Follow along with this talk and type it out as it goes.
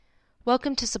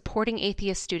Welcome to Supporting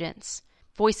Atheist Students,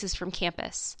 Voices from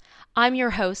Campus. I'm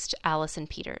your host, Allison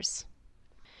Peters.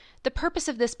 The purpose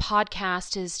of this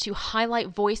podcast is to highlight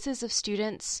voices of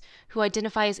students who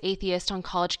identify as atheist on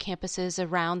college campuses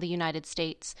around the United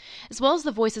States, as well as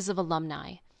the voices of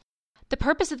alumni. The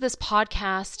purpose of this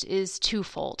podcast is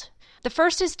twofold. The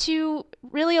first is to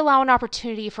really allow an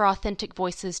opportunity for authentic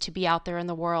voices to be out there in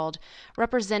the world,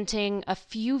 representing a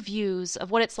few views of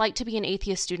what it's like to be an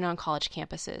atheist student on college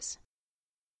campuses.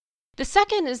 The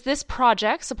second is this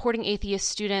project, Supporting Atheist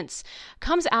Students,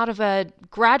 comes out of a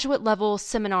graduate level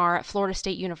seminar at Florida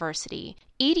State University.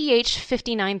 EDH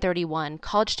 5931,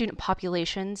 College Student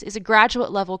Populations, is a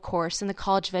graduate level course in the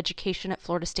College of Education at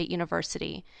Florida State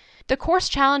University. The course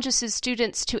challenges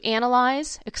students to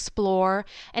analyze, explore,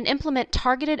 and implement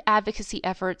targeted advocacy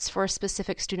efforts for a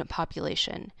specific student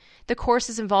population. The course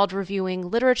is involved reviewing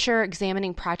literature,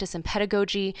 examining practice and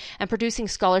pedagogy, and producing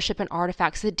scholarship and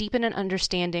artifacts that deepen an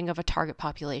understanding of a target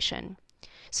population.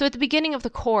 So at the beginning of the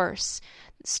course,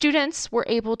 students were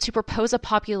able to propose a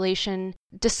population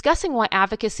discussing why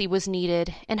advocacy was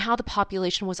needed and how the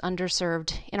population was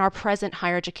underserved in our present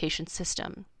higher education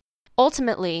system.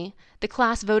 Ultimately, the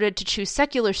class voted to choose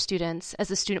secular students as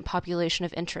the student population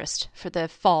of interest for the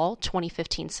fall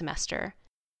 2015 semester.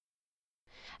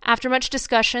 After much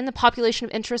discussion, the population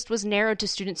of interest was narrowed to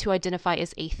students who identify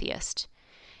as atheist.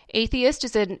 Atheist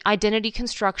is an identity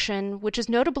construction which is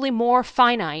notably more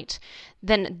finite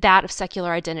than that of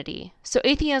secular identity. So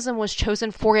atheism was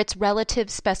chosen for its relative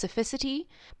specificity,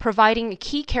 providing a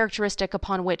key characteristic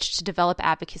upon which to develop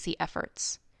advocacy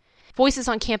efforts. Voices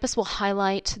on Campus will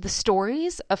highlight the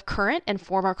stories of current and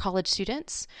former college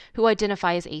students who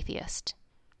identify as atheist.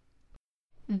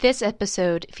 This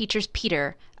episode features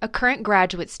Peter, a current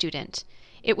graduate student.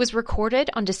 It was recorded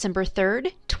on December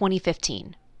 3rd,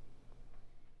 2015.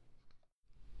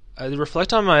 I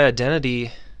reflect on my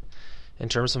identity in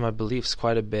terms of my beliefs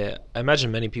quite a bit. I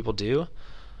imagine many people do.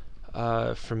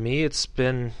 For me, it's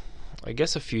been, I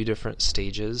guess, a few different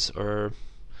stages or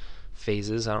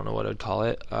phases. I don't know what I'd call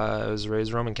it. I was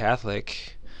raised Roman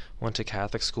Catholic, went to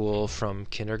Catholic school from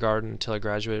kindergarten until I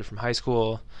graduated from high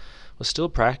school, was still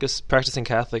practicing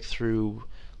Catholic through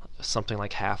something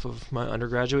like half of my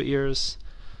undergraduate years.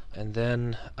 And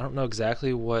then, I don't know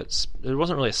exactly what, it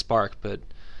wasn't really a spark, but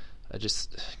I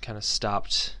just kind of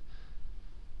stopped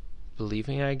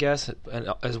believing, I guess, and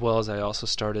as well as I also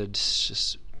started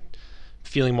just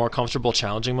feeling more comfortable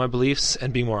challenging my beliefs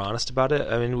and being more honest about it.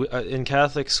 I mean, in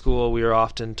Catholic school, we are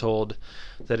often told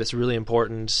that it's really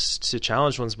important to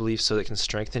challenge one's beliefs so that it can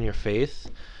strengthen your faith.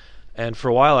 And for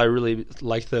a while, I really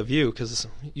liked the view because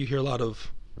you hear a lot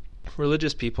of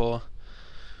religious people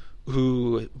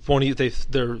who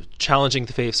they're challenging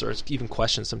the faiths, or even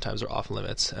questions sometimes are off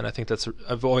limits. And I think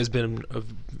I've always been a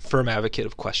firm advocate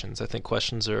of questions. I think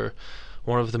questions are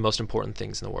one of the most important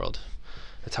things in the world.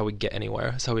 That's how we get anywhere.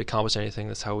 That's how we accomplish anything.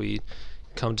 That's how we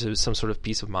come to some sort of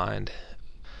peace of mind.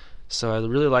 So I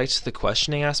really liked the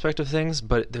questioning aspect of things,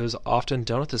 but there was often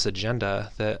done with this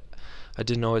agenda that I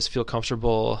didn't always feel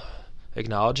comfortable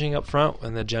acknowledging up front.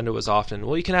 And the agenda was often,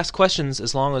 well, you can ask questions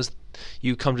as long as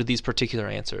you come to these particular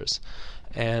answers.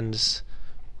 And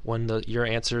when your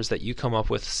answers that you come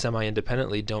up with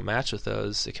semi-independently don't match with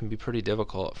those, it can be pretty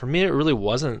difficult. For me, it really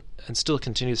wasn't, and still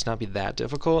continues to not be that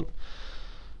difficult.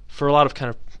 For a lot of kind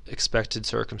of expected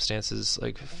circumstances,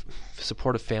 like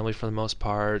supportive family for the most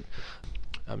part.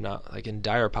 I'm not like in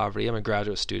dire poverty. I'm a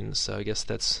graduate student, so I guess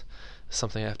that's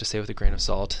something I have to say with a grain of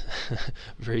salt.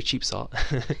 Very cheap salt.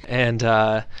 And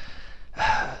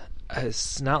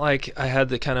it's not like I had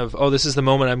the kind of, oh, this is the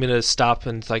moment I'm going to stop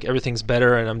and like everything's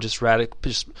better and I'm just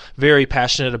very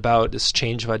passionate about this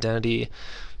change of identity.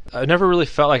 I never really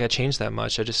felt like I changed that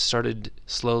much. I just started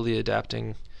slowly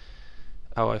adapting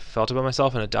how I felt about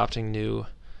myself and adopting new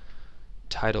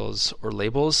titles or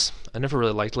labels. I never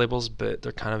really liked labels, but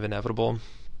they're kind of inevitable.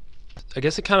 I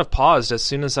guess it kind of paused as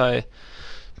soon as I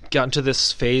got into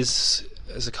this phase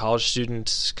as a college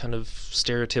student, kind of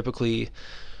stereotypically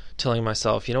telling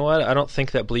myself, you know what, I don't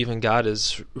think that believing in God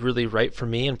is really right for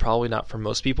me and probably not for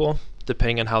most people,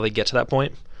 depending on how they get to that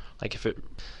point. Like if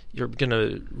you're going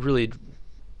to really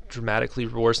dramatically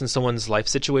worsen someone's life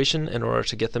situation in order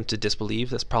to get them to disbelieve,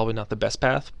 that's probably not the best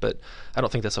path, but I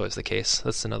don't think that's always the case.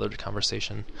 That's another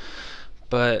conversation.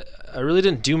 But I really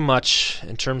didn't do much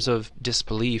in terms of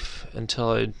disbelief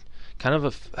until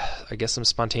I guess some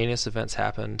spontaneous events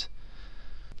happened.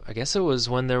 I guess it was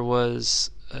when there was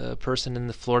a person in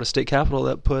the Florida State Capitol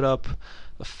that put up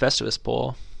a Festivus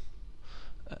bowl,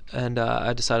 and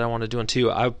I decided I wanted to do one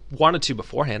too. I wanted to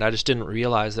beforehand, I just didn't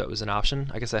realize that was an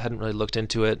option. I guess I hadn't really looked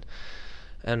into it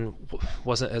and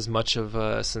wasn't as much of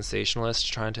a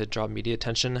sensationalist trying to draw media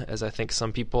attention as I think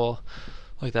some people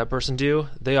like that person do.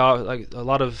 They are, like, a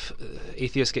lot of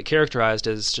atheists get characterized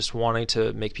as just wanting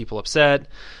to make people upset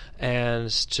and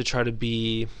to try to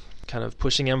be kind of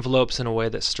pushing envelopes in a way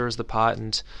that stirs the pot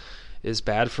and is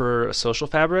bad for a social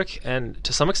fabric. And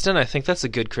to some extent, I think that's a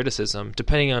good criticism,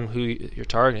 depending on who you're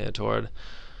targeting it toward,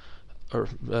 or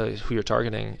who you're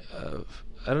targeting.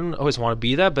 I don't always want to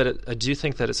be that, but I do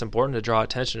think that it's important to draw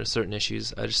attention to certain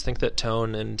issues. I just think that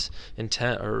tone and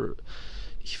intent are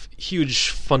huge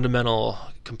fundamental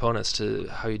components to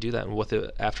how you do that and what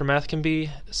the aftermath can be.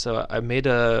 So I made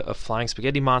a flying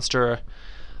spaghetti monster.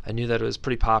 I knew that it was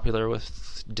pretty popular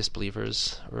with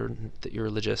disbelievers or that you're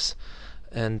religious,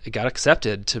 and it got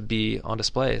accepted to be on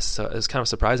display. So it was kind of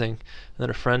surprising. And then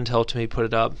a friend helped me put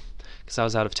it up because I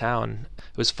was out of town.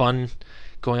 It was fun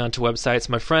going onto websites.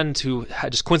 My friend, who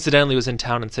just coincidentally was in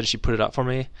town and said she put it up for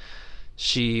me,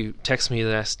 she texts me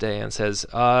the next day and says,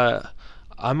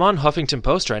 I'm on Huffington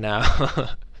Post right now,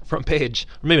 front page.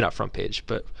 Or maybe not front page,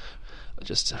 but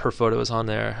just her photo is on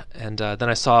there. And then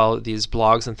I saw these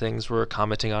blogs and things were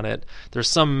commenting on it. There's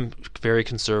some very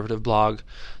conservative blog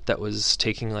that was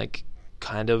taking like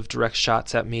kind of direct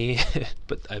shots at me,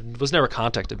 but I was never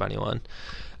contacted by anyone.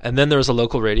 And then there was a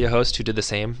local radio host who did the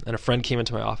same, and a friend came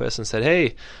into my office and said,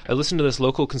 hey, I listened to this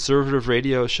local conservative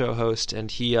radio show host,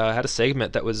 and he had a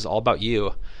segment that was all about you.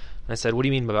 And I said, what do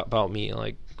you mean about me?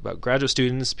 Like, about graduate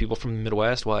students, people from the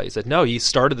Midwest? Well, he said, no, he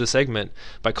started the segment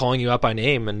by calling you out by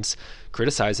name and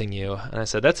criticizing you. And I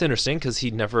said, that's interesting, because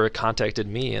he never contacted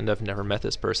me, and I've never met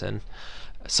this person.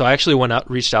 So I actually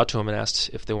reached out to him and asked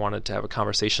if they wanted to have a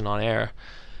conversation on air.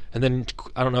 And then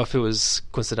I don't know if it was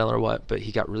coincidental or what, but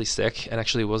he got really sick and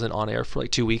actually wasn't on air for like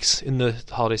 2 weeks in the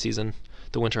holiday season,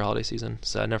 the winter holiday season.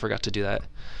 So I never got to do that.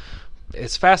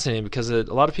 It's fascinating because a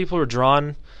lot of people are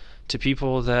drawn to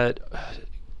people that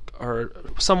are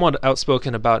somewhat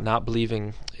outspoken about not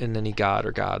believing in any god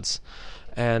or gods.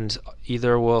 And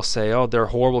either will say, oh, they're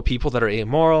horrible people that are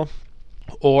amoral,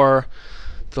 or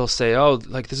they'll say, oh,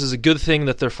 like, this is a good thing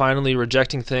that they're finally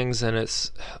rejecting things, and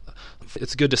it's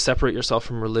good to separate yourself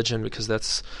from religion because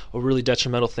that's a really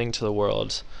detrimental thing to the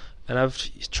world. And I've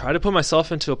tried to put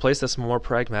myself into a place that's more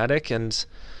pragmatic and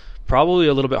probably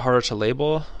a little bit harder to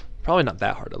label. Probably not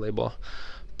that hard to label,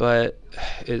 but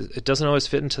it doesn't always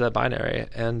fit into that binary.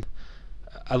 And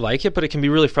I like it, but it can be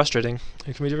really frustrating.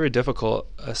 It can be very difficult,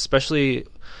 especially,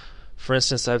 for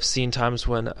instance, I've seen times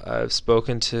when I've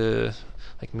spoken to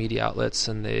like media outlets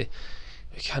and they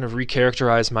kind of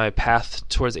recharacterize my path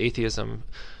towards atheism,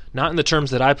 not in the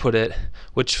terms that I put it,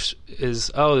 which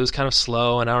is, oh, it was kind of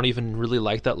slow and I don't even really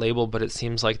like that label, but it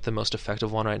seems like the most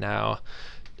effective one right now.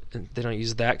 And they don't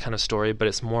use that kind of story, but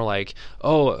it's more like,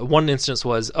 oh, one instance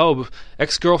was, oh,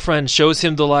 ex-girlfriend shows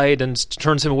him the light and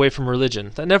turns him away from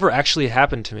religion. That never actually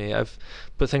happened to me. I've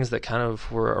put things that kind of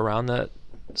were around that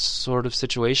sort of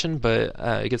situation, but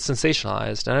it gets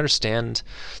sensationalized. And I understand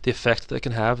the effect that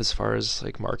can have as far as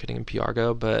like marketing and PR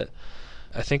go, but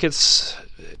I think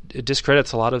it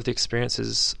discredits a lot of the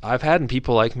experiences I've had and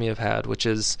people like me have had, which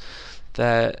is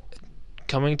that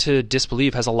coming to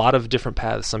disbelief has a lot of different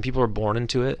paths. Some people are born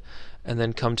into it and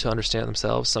then come to understand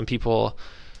themselves. Some people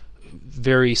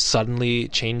very suddenly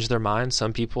change their mind.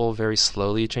 Some people very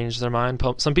slowly change their mind.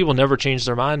 Some people never change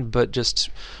their mind, but just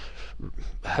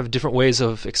have different ways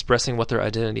of expressing what their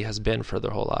identity has been for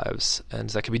their whole lives. And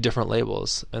that could be different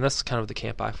labels. And that's kind of the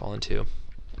camp I fall into.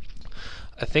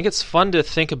 I think it's fun to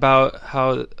think about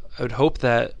how I would hope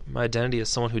that my identity as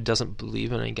someone who doesn't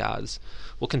believe in any gods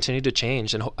will continue to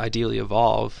change and ideally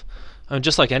evolve. I mean,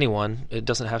 just like anyone, it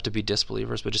doesn't have to be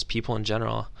disbelievers, but just people in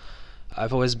general.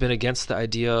 I've always been against the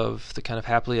idea of the kind of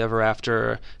happily ever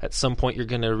after. At some point, you're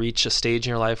going to reach a stage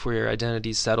in your life where your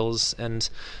identity settles and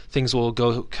things will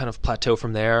go kind of plateau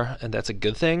from there, and that's a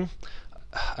good thing.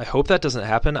 I hope that doesn't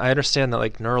happen. I understand that,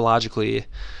 like, neurologically,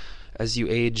 as you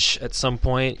age, at some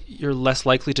point, you're less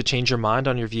likely to change your mind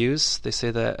on your views. They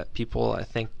say that people, I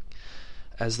think,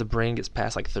 as the brain gets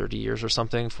past like 30 years or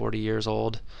something, 40 years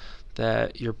old,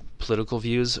 that your political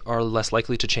views are less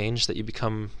likely to change, that you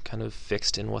become kind of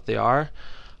fixed in what they are.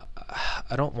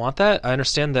 I don't want that. I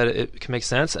understand that it can make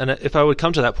sense. And if I would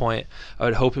come to that point, I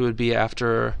would hope it would be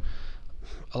after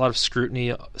a lot of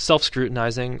scrutiny,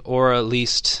 self-scrutinizing, or at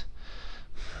least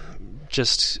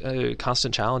just a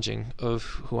constant challenging of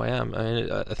who I am. I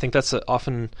mean, I think that's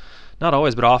often, not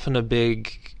always, but often a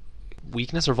big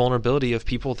weakness or vulnerability of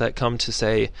people that come to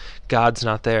say God's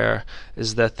not there,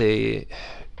 is that they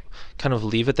kind of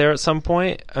leave it there at some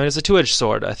point. I mean, it's a two-edged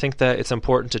sword. I think that it's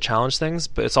important to challenge things,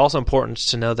 but it's also important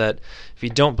to know that if you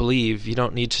don't believe, you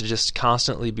don't need to just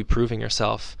constantly be proving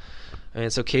yourself. I mean,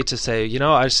 it's okay to say,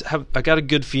 I got a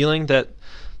good feeling that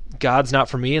God's not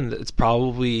for me, and it's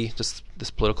probably just this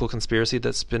political conspiracy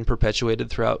that's been perpetuated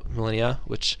throughout millennia,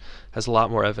 which has a lot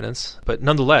more evidence. But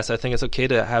nonetheless, I think it's okay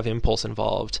to have impulse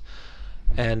involved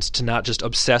and to not just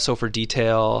obsess over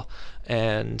detail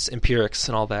and empirics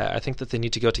and all that. I think that they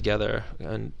need to go together,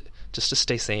 and just to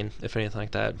stay sane, if anything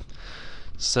like that.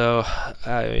 So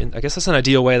I guess that's an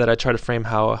ideal way that I try to frame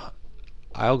how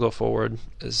I'll go forward,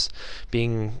 is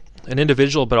being an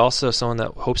individual, but also someone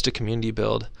that hopes to community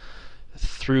build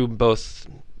through both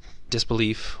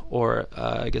disbelief, or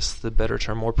I guess the better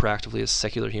term more proactively is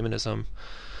secular humanism,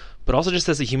 but also just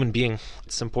as a human being.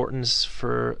 It's important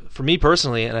for me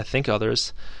personally, and I think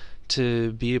others,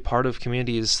 to be a part of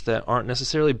communities that aren't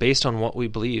necessarily based on what we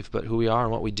believe, but who we are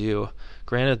and what we do.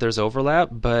 Granted, there's overlap,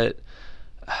 but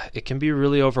it can be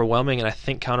really overwhelming, and I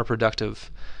think counterproductive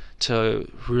to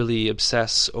really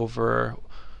obsess over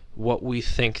what we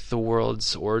think the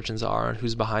world's origins are and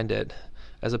who's behind it,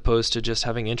 as opposed to just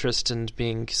having interest and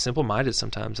being simple-minded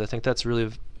sometimes. I think that's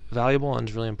really valuable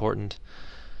and really important.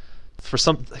 For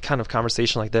some kind of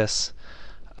conversation like this,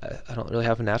 I don't really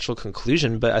have a natural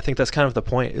conclusion, but I think that's kind of the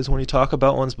point, is when you talk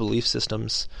about one's belief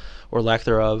systems, or lack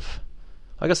thereof.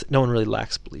 I guess no one really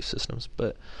lacks belief systems,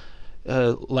 but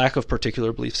lack of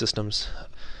particular belief systems.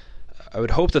 I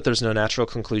would hope that there's no natural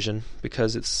conclusion,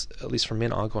 because it's, at least for me,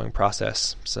 an ongoing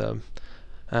process. So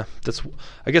that's,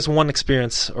 I guess, one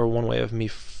experience or one way of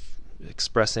me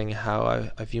expressing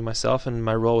how I view myself and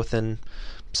my role within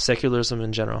secularism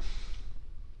in general.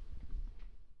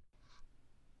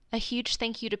 A huge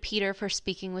thank you to Peter for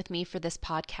speaking with me for this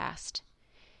podcast.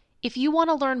 If you want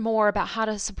to learn more about how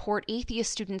to support atheist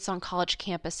students on college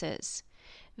campuses,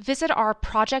 visit our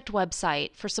project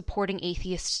website for supporting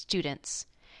atheist students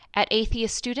at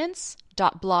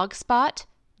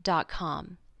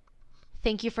atheiststudents.blogspot.com.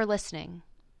 Thank you for listening.